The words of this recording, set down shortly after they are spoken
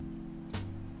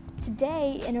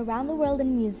Today, in Around the World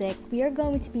in Music, we are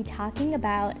going to be talking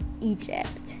about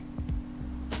Egypt.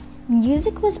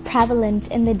 Music was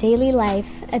prevalent in the daily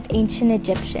life of ancient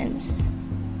Egyptians.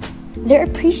 Their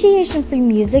appreciation for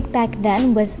music back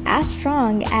then was as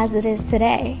strong as it is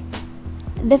today.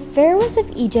 The pharaohs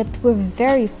of Egypt were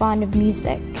very fond of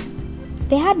music.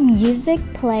 They had music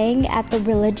playing at the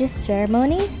religious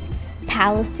ceremonies,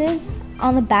 palaces,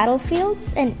 on the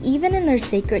battlefields, and even in their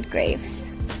sacred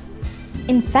graves.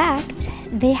 In fact,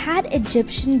 they had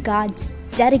Egyptian gods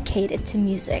dedicated to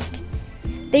music.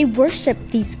 They worshipped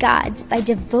these gods by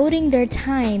devoting their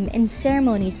time in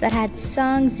ceremonies that had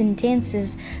songs and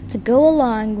dances to go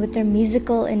along with their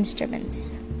musical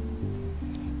instruments.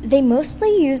 They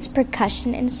mostly used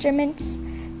percussion instruments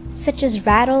such as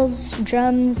rattles,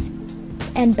 drums,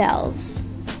 and bells.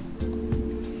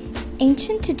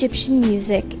 Ancient Egyptian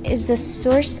music is the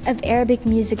source of Arabic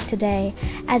music today,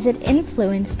 as it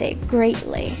influenced it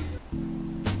greatly.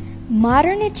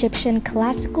 Modern Egyptian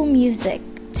classical music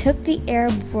took the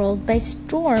Arab world by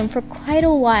storm for quite a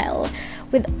while,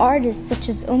 with artists such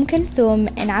as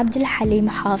Kulthum and Abdul Halim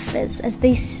Hafiz as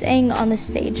they sang on the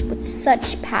stage with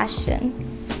such passion.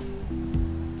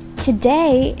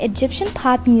 Today, Egyptian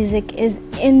pop music is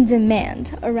in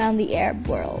demand around the Arab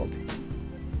world.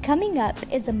 Coming up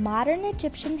is a modern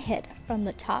Egyptian hit from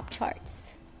the top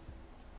charts.